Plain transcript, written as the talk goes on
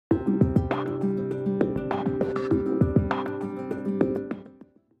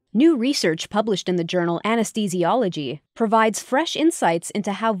New research published in the journal Anesthesiology provides fresh insights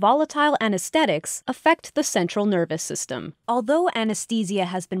into how volatile anesthetics affect the central nervous system. Although anesthesia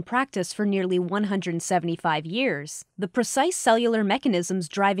has been practiced for nearly 175 years, the precise cellular mechanisms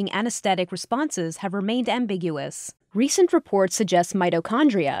driving anesthetic responses have remained ambiguous. Recent reports suggest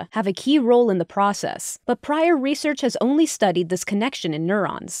mitochondria have a key role in the process, but prior research has only studied this connection in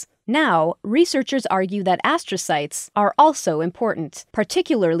neurons. Now, researchers argue that astrocytes are also important,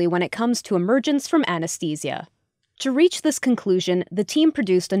 particularly when it comes to emergence from anesthesia. To reach this conclusion, the team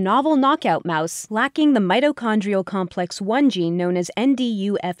produced a novel knockout mouse lacking the mitochondrial complex 1 gene known as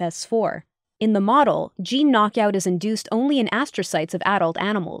NDUFS4. In the model, gene knockout is induced only in astrocytes of adult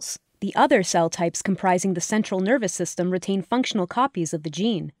animals. The other cell types comprising the central nervous system retain functional copies of the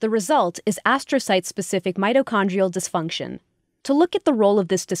gene. The result is astrocyte-specific mitochondrial dysfunction. To look at the role of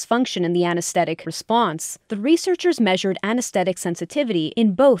this dysfunction in the anesthetic response, the researchers measured anesthetic sensitivity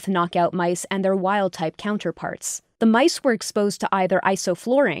in both knockout mice and their wild-type counterparts. The mice were exposed to either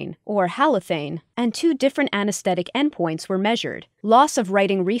isoflurane or halothane, and two different anesthetic endpoints were measured: loss of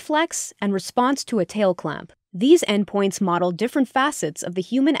righting reflex and response to a tail clamp. These endpoints model different facets of the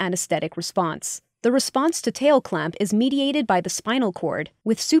human anesthetic response. The response to tail clamp is mediated by the spinal cord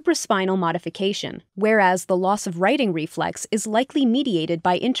with supraspinal modification, whereas the loss of righting reflex is likely mediated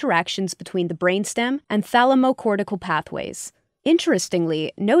by interactions between the brainstem and thalamocortical pathways.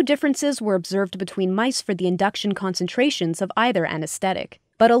 Interestingly, no differences were observed between mice for the induction concentrations of either anesthetic,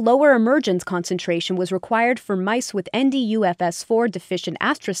 but a lower emergence concentration was required for mice with NDUFS4 deficient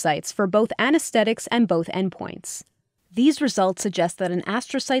astrocytes for both anesthetics and both endpoints. These results suggest that an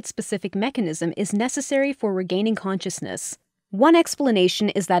astrocyte-specific mechanism is necessary for regaining consciousness. One explanation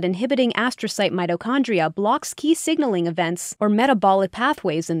is that inhibiting astrocyte mitochondria blocks key signaling events or metabolic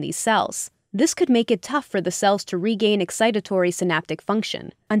pathways in these cells. This could make it tough for the cells to regain excitatory synaptic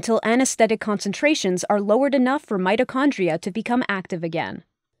function, until anesthetic concentrations are lowered enough for mitochondria to become active again.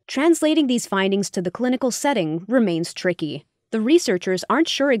 Translating these findings to the clinical setting remains tricky. The researchers aren't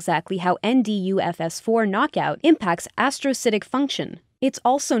sure exactly how NDUFS4 knockout impacts astrocytic function. It's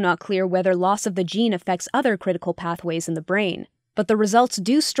also not clear whether loss of the gene affects other critical pathways in the brain. But the results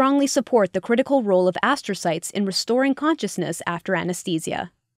do strongly support the critical role of astrocytes in restoring consciousness after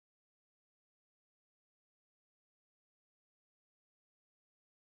anesthesia.